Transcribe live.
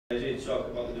He's talk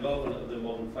about the development of the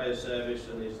modern fire service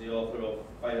and is the author of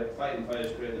Fighting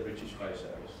Fires Create the British Fire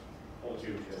Service. Over to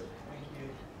you, Chair. Thank you.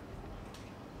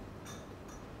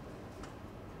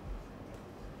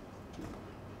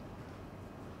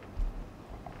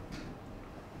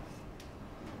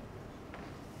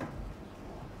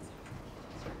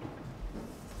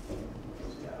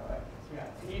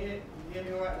 Can you hear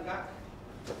me all right in the back?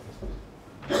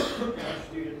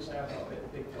 Students say I've got a bit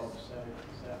of big dog, so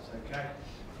that's okay.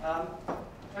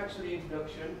 Thanks for the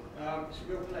introduction. It's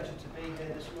a real pleasure to be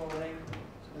here this morning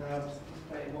to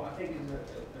participate in what I think is a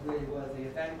really worthy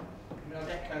event. I'd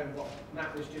echo what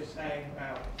Matt was just saying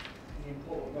about the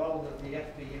important role that the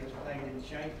FBU has played in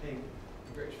shaping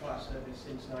the British Fire Service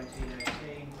since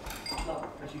 1918.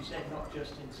 Not, as you said, not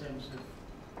just in terms of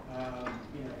kind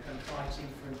of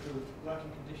fighting for improved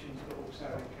working conditions, but also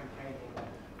in campaigning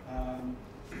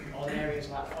on areas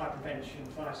like fire prevention,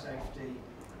 fire safety,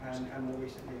 and more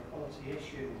recently equality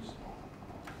issues.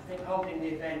 I think holding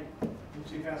the event in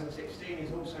 2016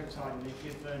 is also timely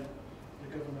given the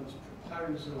government's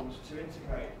proposals to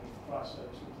integrate the fire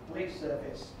service with the police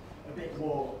service a bit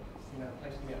more,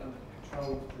 placing it under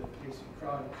control of the police and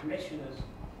crime commissioners.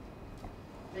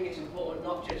 I think it's important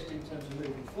not just in terms of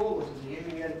moving forward as a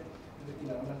union,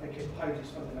 and I think it poses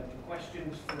fundamental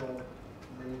questions for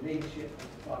the leadership of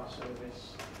the fire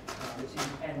service, its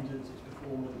independence, its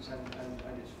performance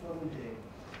and its funding.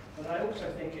 But I also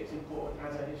think it's important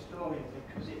as a historian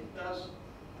because it does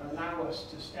allow us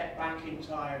to step back in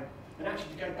time and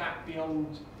actually go back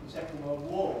beyond the Second World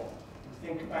War and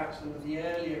think about some of the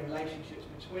earlier relationships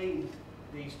between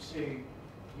these two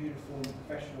uniformed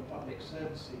professional public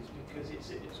services, because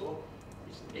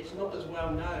it's not as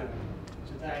well known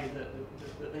today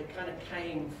that they kind of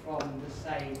came from the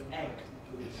same egg,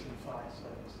 the police and fire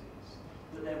services.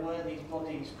 That there were these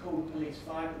bodies called police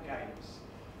fire brigades,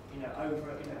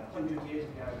 over 100 years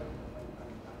ago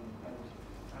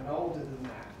and older than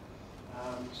that.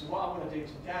 So what I want to do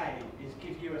today is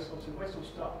give you a sort of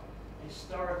whistle-stop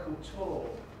historical tour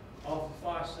of the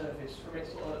fire service from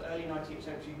its sort of early 19th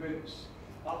century roots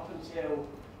up until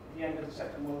the end of the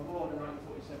Second World War, the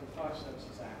 1947 Fire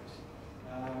Services Act.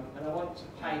 And I want to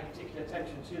pay particular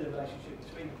attention to the relationship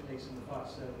between the police and the fire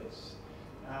service.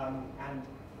 And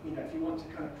if you want to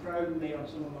kind of probe me on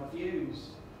some of my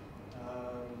views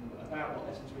about what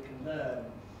lessons we can learn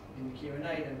in the Q&A,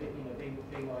 then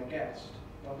be my guest.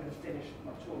 I'm going to finish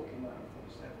my talk in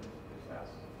 1947, if that's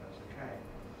okay.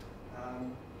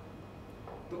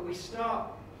 But we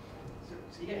start,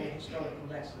 so you get a historical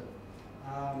lesson,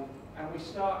 and we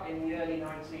start in the early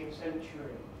 19th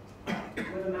century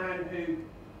with a man who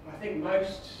I think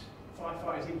most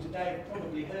firefighters even today have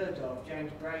probably heard of,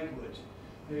 James Braidwood,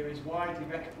 who is widely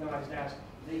recognised as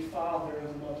the father of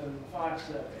the modern fire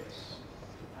service.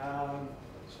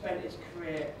 Spent his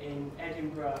career in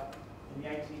Edinburgh in the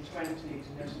 1820s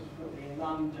and then subsequently in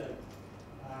London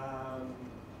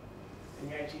in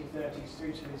the 1830s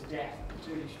through to his death at the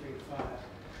Tooley Street fire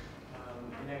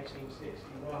in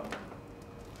 1861.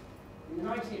 In the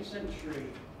 19th century,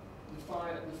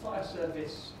 the fire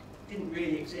service didn't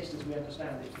really exist as we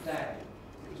understand it today.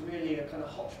 It was really a kind of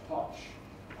hodgepodge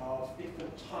of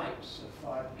different types of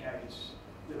fire brigades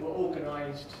that were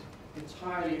organised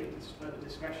entirely at the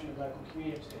discretion of local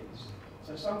communities.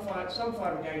 So some fire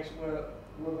brigades were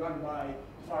run by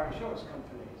fire insurance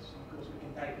companies. Of course, we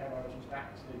can date their origins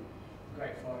back to the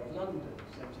Great Fire of London,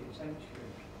 17th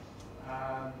century.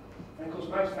 And of course,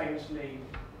 most famously,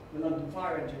 the London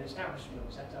Fire Engine Establishment,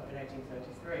 set up in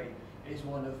 1833, is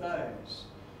one of those.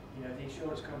 The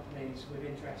insurance companies with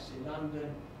interests in London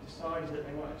decided that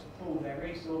they wanted to pool their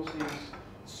resources,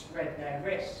 spread their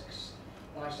risks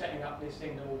by setting up this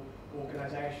single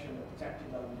organisation that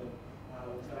protected London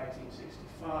until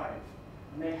 1865.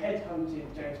 And they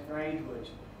headhunted James Braidwood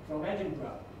from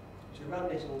Edinburgh to run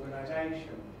this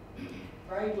organisation.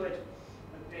 Braidwood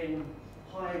had been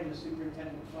hired as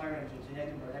superintendent of fire engines in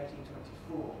Edinburgh in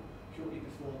 1824, shortly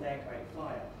before their Great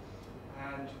Fire.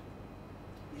 And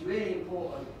it's really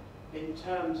important in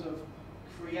terms of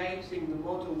creating the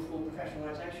model for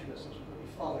professionalisation that subsequently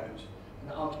followed and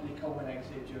that ultimately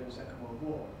culminated during the Second World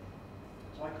War.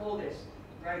 So I call this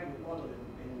the Braidwood model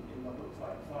in my book,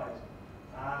 Fighting Fires.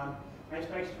 And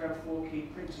it's based around 4 key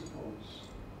principles,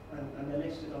 and they're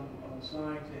listed on the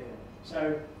slide here.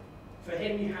 So for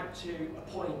him, you had to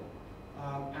appoint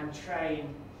and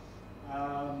train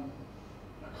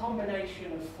a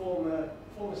combination of former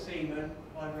seamen,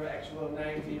 either at ex-Royal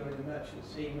Navy or in the merchant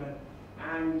seamen,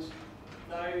 and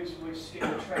those with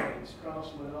skilled trades,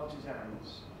 craftsmen and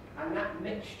artisans. And that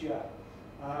mixture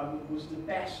was the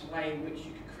best way in which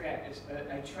you could create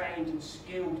a trained and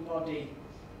skilled body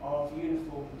of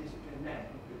uniformed and disciplined men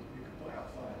who could put out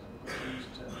fires, and of course they used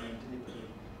the term deliberately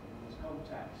in this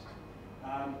context.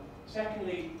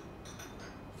 Secondly,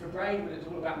 for Braidwood, it's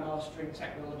all about mastering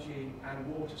technology and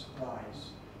water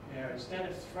supplies. You know, instead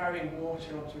of throwing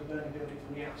water onto a burning building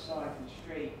from the outside, from the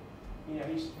street, you know,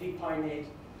 he pioneered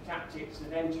tactics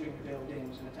of entering the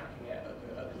buildings and attacking it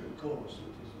at the root cause,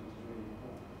 which is really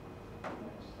important. You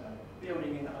know, so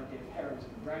building in the idea of heroism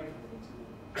and bravery into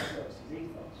the services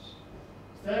ethos.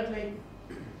 Thirdly,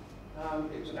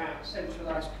 it was about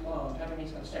centralised command, having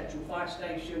these kind of central fire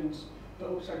stations, but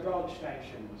also branch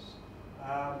stations.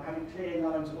 Having clear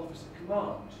lines of officer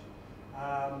command,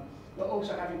 but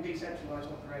also having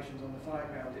decentralised operations on the fire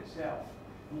ground itself.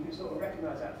 And you can sort of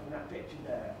recognise that from that picture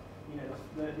there. You know,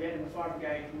 the Edinburgh Fire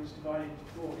Brigade was divided into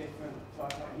 4 different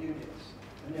firefighting units,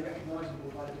 and they're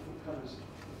recognisable by the different colours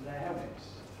of their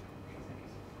helmets, which I think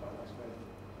is quite a nice way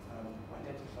of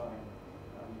identifying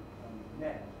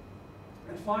men.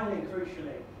 And finally, and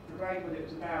crucially, for Braidwood, it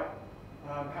was about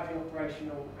having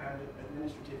operational and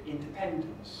administrative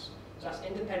independence. So that's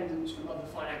independence from other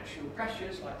financial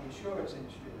pressures, like the insurance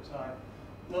industry at the time,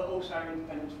 but also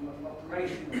independence from other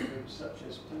operational groups, such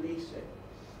as policing.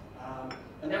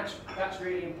 And that's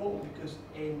really important because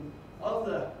in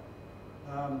other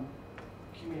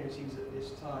communities at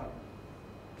this time,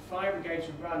 fire brigades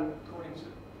were run according to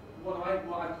what I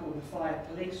call the fire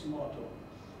police model.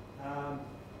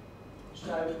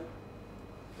 So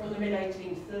from the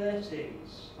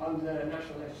mid-1830s, under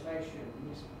national legislation, the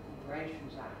Municipal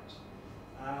Corporations Act,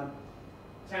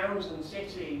 towns and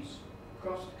cities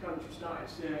across the country started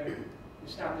to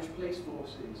establish police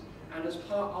forces, and as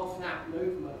part of that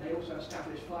movement they also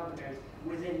established fire brigades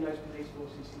within those police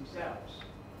forces themselves.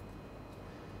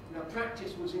 Now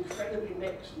practice was incredibly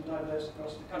mixed and diverse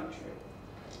across the country.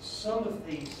 Some of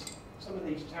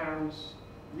these towns,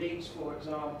 Leeds for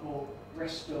example,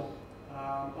 Bristol,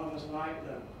 others like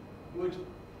them,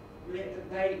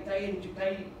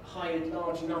 they hired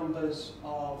large numbers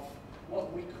of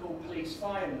what we call police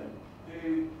firemen,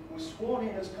 who were sworn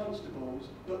in as constables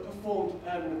but performed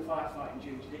permanent firefighting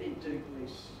duty. They didn't do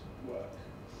police work.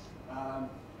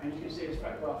 And you can see this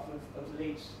photograph of the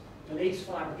Leeds Police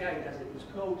Fire Brigade, as it was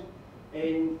called,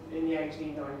 in the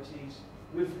 1890s,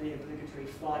 with the obligatory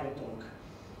fire dog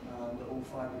that all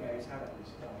fire brigades had at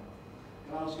this time.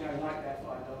 Glasgow liked their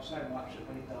fire dog so much that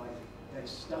when he died, they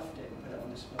stuffed it and put it on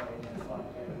display in their fire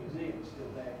brigade museum. It's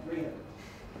still there in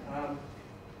Greenock.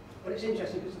 But it's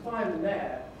interesting because the firemen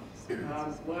there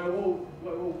were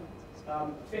all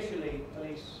officially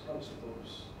police constables.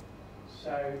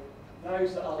 So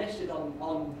those that are listed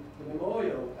on the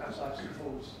memorial outside St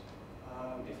Paul's,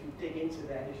 if you dig into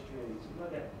their histories,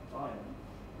 although they're firemen,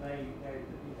 their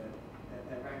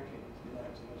ranking is below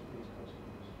to those police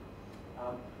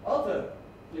constables. Other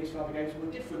police fire brigades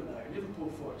were different though.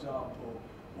 Liverpool, for example,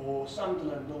 or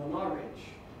Sunderland or Norwich.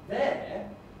 There,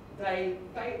 they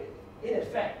in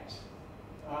effect,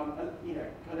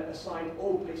 kind of assigned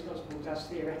all police constables as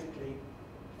theoretically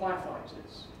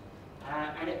firefighters,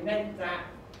 and it meant that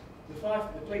the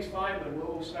police firemen were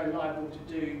also liable to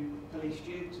do police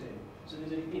duty. So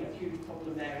there's a huge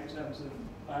problem there in terms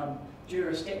of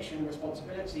jurisdiction and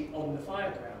responsibility on the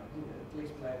fire ground. The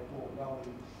police play an important role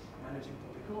in managing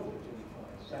public order during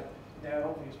fires. So there are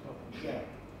obvious problems there.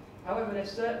 However,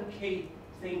 there's certain key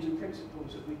themes and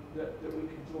principles that we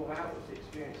can draw out of the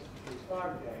experience of the police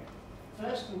fire brigade.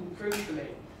 First and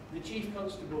crucially, the chief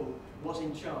constable was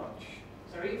in charge.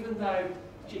 So even though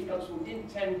the chief constable didn't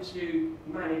tend to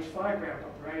manage fire ground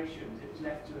operations, it was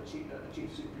left to a chief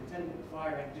superintendent of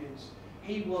fire engines.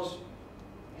 He was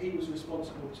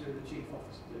responsible to the chief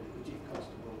officer, the chief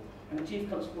constable, and the chief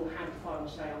constable had the final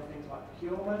say on things like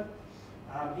procurement.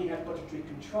 He had budgetary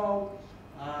control.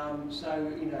 So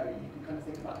you can kind of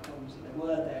think about the problems that there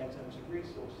were there in terms of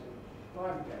resourcing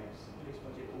fire brigades. The police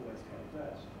budget always came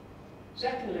first.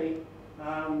 Secondly,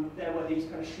 there were these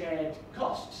kind of shared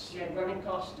costs, shared running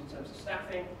costs in terms of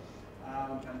staffing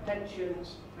and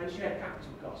pensions, and shared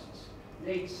capital costs.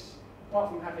 Leeds, apart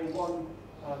from having one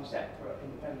separate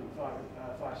independent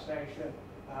fire station,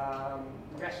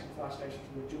 the rest of the fire stations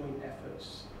were joint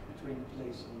efforts between the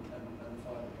police and the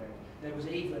fire brigade. There was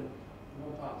even, in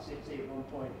one part of the city at one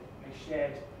point, a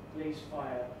shared police,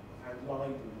 fire and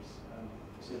libraries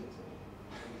facility.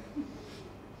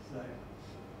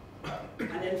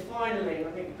 And then finally,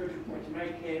 I think the crucial point to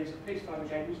make here is that the police fire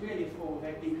brigade was really a form of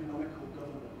economical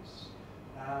governance.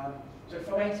 So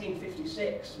from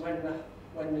 1856,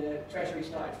 when the Treasury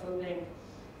started funding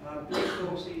police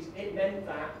forces, it meant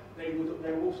that they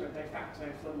were also de facto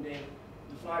funding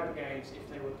the fire brigades if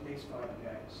they were police fire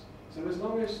brigades. So as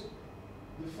long as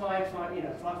the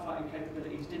firefighting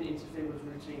capabilities didn't interfere with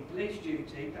routine police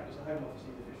duty. That was the Home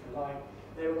Office's official line.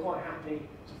 They were quite happy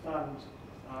to fund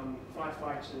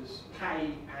firefighters'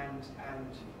 pay and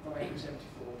from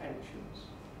 1874 pensions.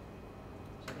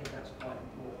 So I think that's quite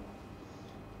important.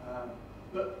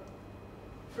 But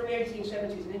from the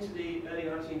 1870s and into the early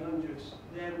 1900s,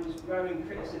 there was growing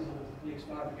criticism of the police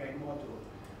fire brigade model.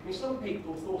 I mean, some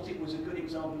people thought it was a good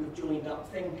example of joined-up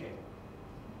thinking.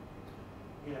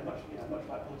 Much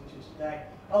like politicians today.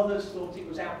 Others thought it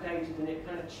was outdated and it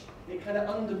kind of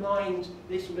undermined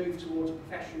this move towards a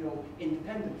professional,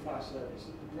 independent fire service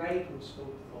that the brigade was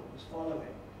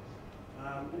following.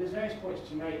 And there's various points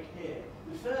to make here.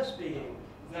 The first being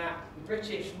that the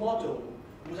British model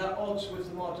was at odds with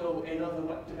the model in other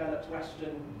developed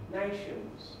Western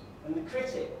nations, and the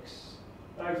critics,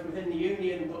 both within the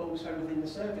union but also within the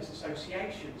service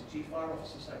associations, Chief Fire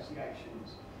Officer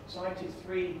associations, cited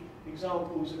 3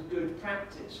 examples of good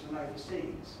practice from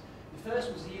overseas. The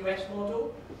first was the US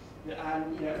model,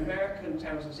 and American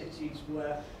towns and cities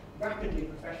were rapidly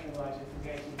professionalising from the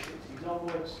 1860s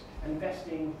onwards and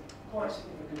investing quite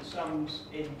significant sums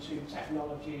into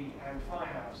technology and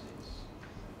firehouses.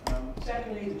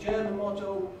 Secondly, the German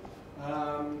model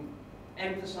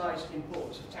emphasised the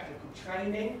importance of technical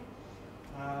training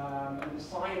and the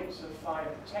science of fire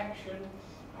protection.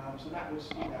 So that was,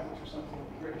 which was something that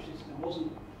the British system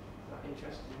wasn't that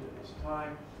interested in at this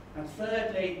time. And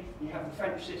thirdly, you have the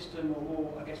French system, or more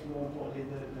importantly,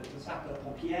 the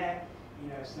sapeur-pompier.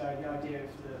 So the idea of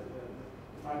the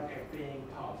fire brigade being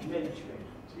part of the military.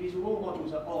 So these were all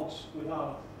models at odds with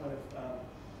our kind of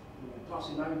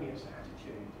parsimonious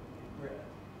attitude in Britain.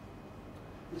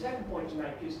 The second point to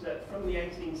make is that from the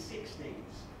 1860s,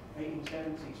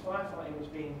 1870s, firefighting was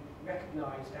being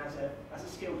recognised as a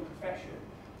skilled profession.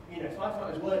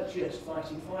 Firefighters weren't just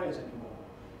fighting fires anymore.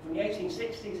 From the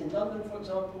 1860s in London, for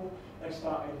example, they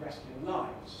started rescuing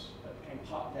lives. That became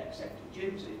part of their accepted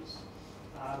duties.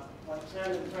 By the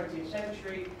turn of the 20th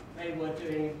century, they were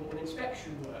doing important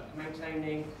inspection work,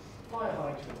 maintaining fire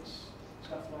hydrants,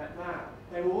 stuff like that.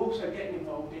 They were also getting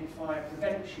involved in fire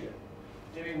prevention,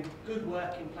 doing good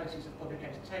work in places of public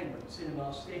entertainment,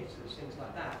 cinemas, theatres, things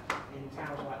like that, in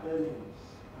towns like Birmingham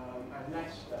and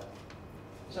Leicester.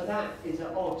 So that is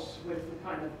at odds with the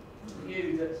kind of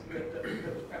view that was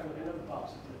prevalent in other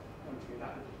parts of the country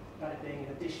about it being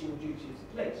an additional duty of the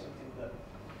police, something that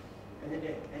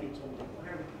any tall people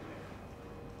can do.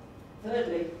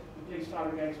 Thirdly, the police fire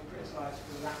brigades were criticised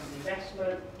for the lack of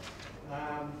investment.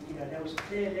 There was a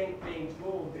clear link being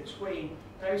drawn between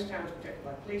those towns protected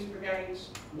by police brigades,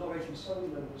 Norwich and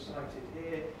Sunderland were cited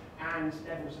here, and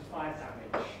levels of fire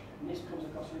damage. And this comes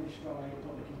across really strongly in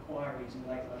public inquiries in the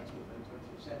late 19th and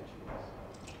 20th centuries.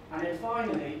 And then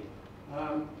finally,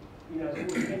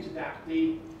 as we hinted at,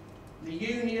 the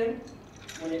union,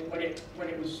 when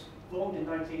it was formed in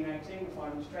 1918, the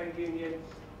Firemen's Trade Union,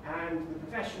 and the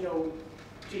Professional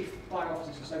Chief Fire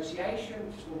Officers Association,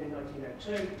 which was formed in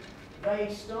 1902,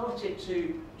 they started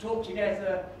to talk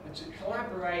together and to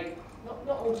collaborate, not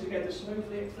altogether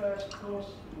smoothly at first, of course.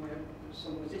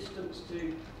 Some resistance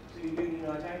to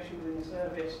unionisation within the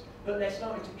service, but they're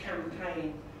starting to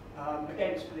campaign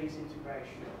against police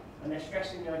integration, and they're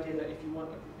stressing the idea that if you want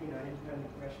an independent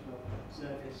professional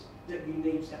service, that you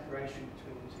need separation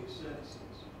between the two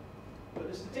services.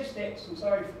 But the statistics, I'm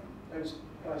sorry for those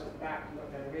guys at the back, I'm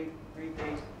not going to read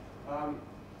these.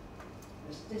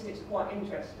 The statistics are quite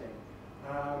interesting.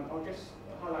 I'll just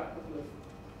highlight a couple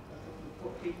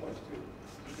of key points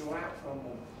to draw out from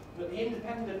them. But the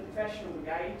independent professional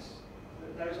brigades,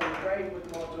 those on the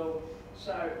Braidwood model,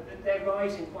 so they're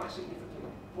rising quite a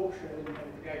significant proportion of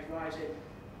independent brigades rising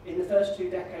in the first 2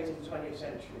 decades of the 20th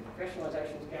century.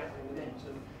 Professionalisation is gathering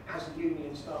momentum as the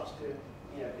union starts to,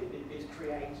 is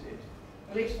created.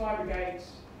 Police fire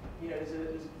brigades,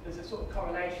 there's a sort of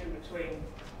correlation between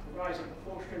the rising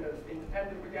proportion of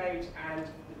independent brigades and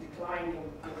the declining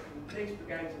proportion of police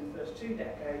brigades in the first 2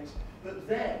 decades. But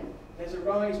then there's a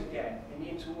rise again in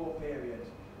the interwar period,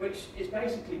 which is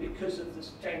basically because of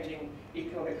this changing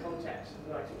economic context of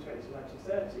the 1920s and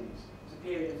 1930s. It's a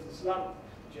period of the slump,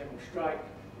 the general strike,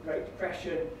 the Great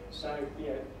Depression, so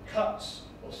cuts,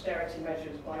 austerity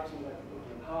measures biting local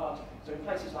hard. So in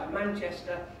places like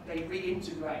Manchester, they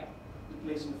reintegrate the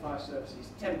police and the fire services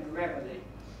temporarily.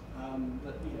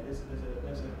 But there's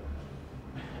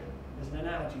an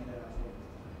analogy there, I think.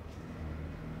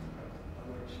 I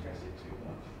won't stress it too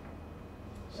much.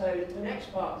 So the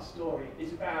next part of the story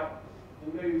is about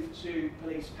the move to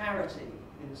police parity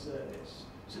in the service.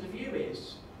 So the view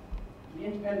is, the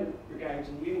independent brigades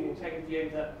and the union take a view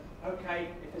that okay,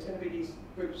 if there's going to be these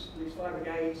groups, these fire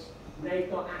brigades,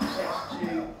 they've got access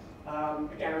to a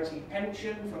guaranteed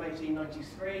pension from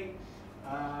 1893.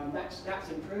 That's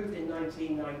improved in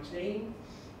 1919.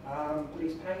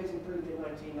 Police pay is improved in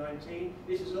 1919.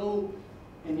 This is all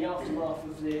in the aftermath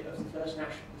of the first and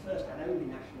only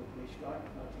national police strike,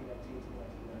 1918 to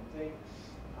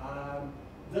 1919.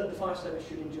 That the fire service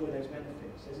should enjoy those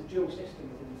benefits. There's a dual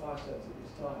system within the fire service at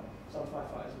this time. Some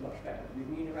firefighters are much better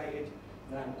remunerated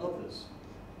than others.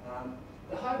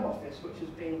 The Home Office, which has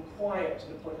been quiet to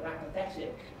the point of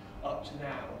apathetic up to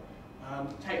now,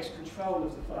 takes control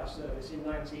of the fire service in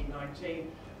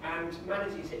 1919 and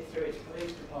manages it through its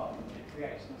police department that it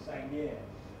creates in the same year,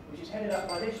 which is headed up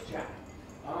by this chap,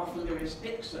 Arthur Lewis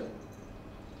Dixon,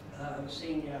 a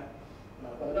senior,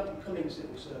 well, an up-and-coming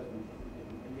civil servant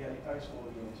in the early post-war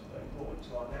years, but important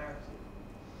to our narrative.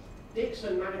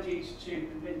 Dixon manages to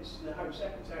convince the Home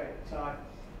Secretary at the time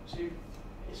to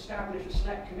establish a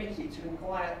select committee to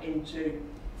inquire into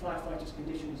firefighters'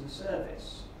 conditions of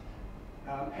service,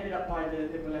 headed up by the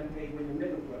Liberal MP William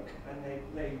Middlebrook, and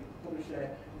they published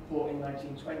their report in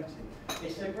 1920.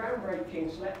 It's a groundbreaking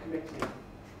select committee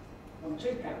on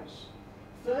 2 counts.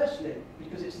 Firstly,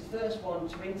 because it's the first one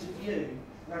to interview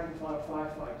rank-and-file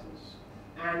firefighters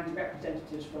and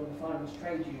representatives from the Firemen's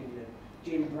Trade Union,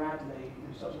 Jim Bradley,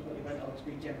 who subsequently went on to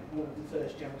be one of the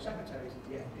first General Secretaries of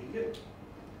the FBU.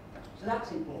 So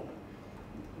that's important.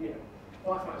 You know,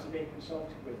 firefighters are being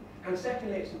consulted with. And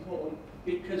secondly, it's important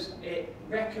because it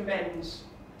recommends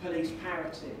police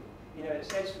parity. You know, it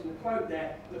says from the quote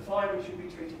there that firemen should be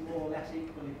treated more or less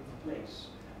equally with the police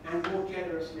and more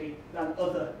generously than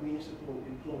other municipal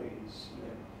employees. You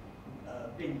know,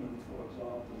 binmen, for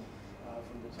example,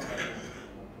 from the time,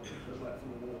 who work from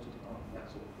the water department, that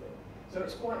sort of thing. So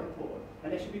it's quite important,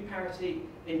 and there should be parity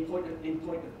in point of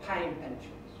paying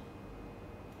pensions.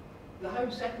 The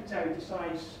Home Secretary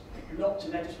decides not to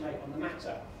legislate on the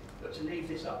matter, but to leave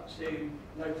this up to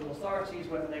local authorities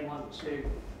whether they want to,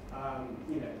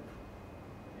 you know,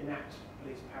 enact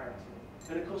police parity.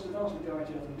 And of course, the vast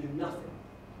majority of them do nothing.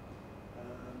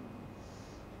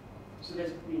 So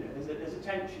there's, you know, there's a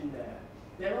tension there.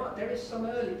 There is some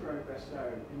early progress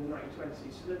though in the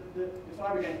 1920s. So the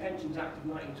Fire Brigade Pensions Act of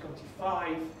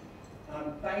 1925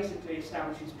 basically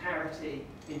establishes parity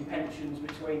in pensions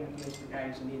between the police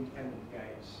brigades and the independent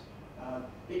brigades.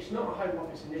 It's not a Home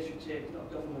Office initiative, it's not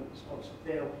a government-sponsored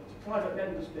bill. It's a private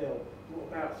members' bill brought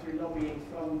about through lobbying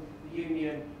from the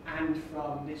union and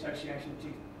from the Association of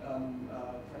Chief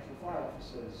Professional Fire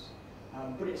Officers.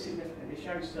 But it's significant. It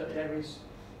shows that there is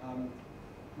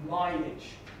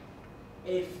mileage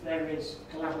if there is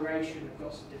collaboration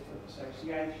across the different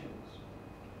associations.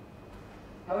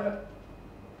 However,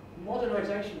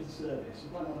 modernisation of the service,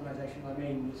 and by modernisation I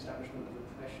mean the establishment of a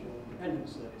professional independent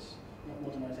service, not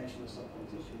modernisation as some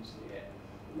politicians see it.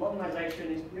 Modernisation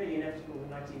is really inevitable in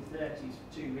the 1930s for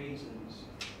 2 reasons.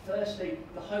 Firstly,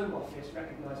 the Home Office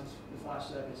recognises the fire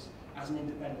service as an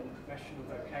independent professional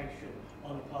vocation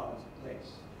on the part of the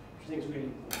police, which I think is really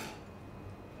important.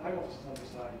 The Home Office is on this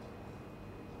side.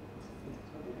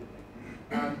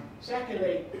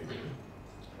 Secondly, a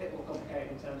bit more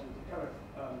complicated in terms of the current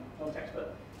context,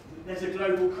 but there's a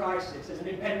global crisis. There's an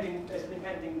impending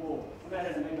war. I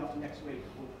don't know, maybe after next week,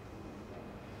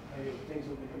 maybe things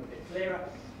will become a bit clearer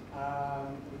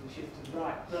with the shift to the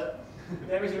right. But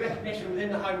there is a recognition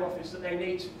within the Home Office that they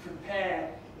need to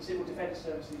prepare the civil defence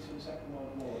services for the Second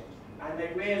World War, and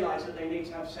they realise that they need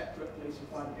to have separate police and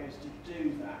fire brigades to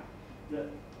do that. That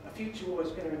a future war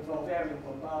is going to involve aerial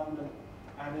bombardment,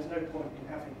 and there's no point in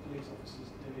having police officers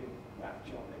doing that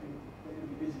job. They're going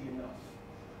to be busy enough.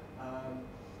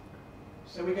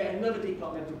 So we get another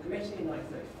departmental committee in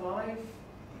 1935,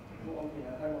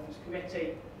 Home Office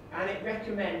committee, and it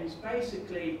recommends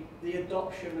basically the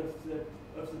adoption of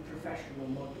the professional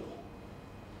model.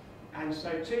 And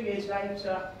so 2 years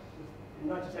later, in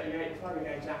 1938, the Fire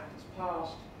Brigades Act is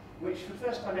passed, which for the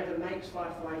first time ever makes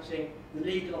firefighting the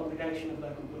legal obligation of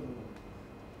local government.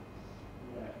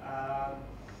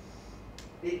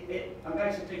 And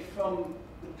basically from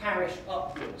the parish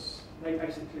upwards, they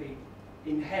basically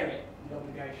inherit the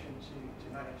obligation to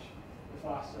manage the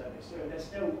fire service. So there's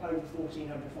still over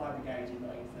 1,400 fire brigades in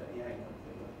 1938,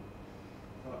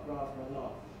 rather a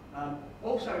lot.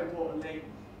 Also importantly,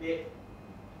 it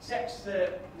sets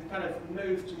the kind of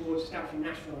move towards establishing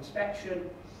national inspection,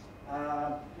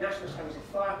 national standards of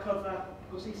fire cover. Of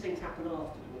course, these things happen after the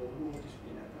war, the war just,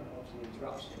 kind of obviously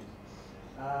interrupts things.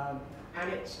 And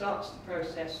it starts the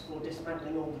process for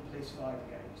dismantling all the police fire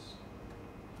brigades.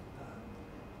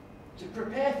 To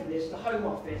prepare for this, the Home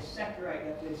Office separated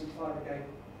their police and fire brigade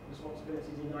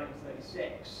responsibilities in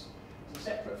 1936 It's a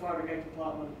separate fire brigade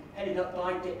department headed up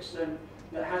by Dixon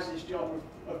that has this job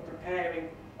of preparing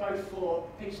both for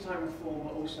peacetime reform,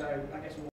 but also, I guess, more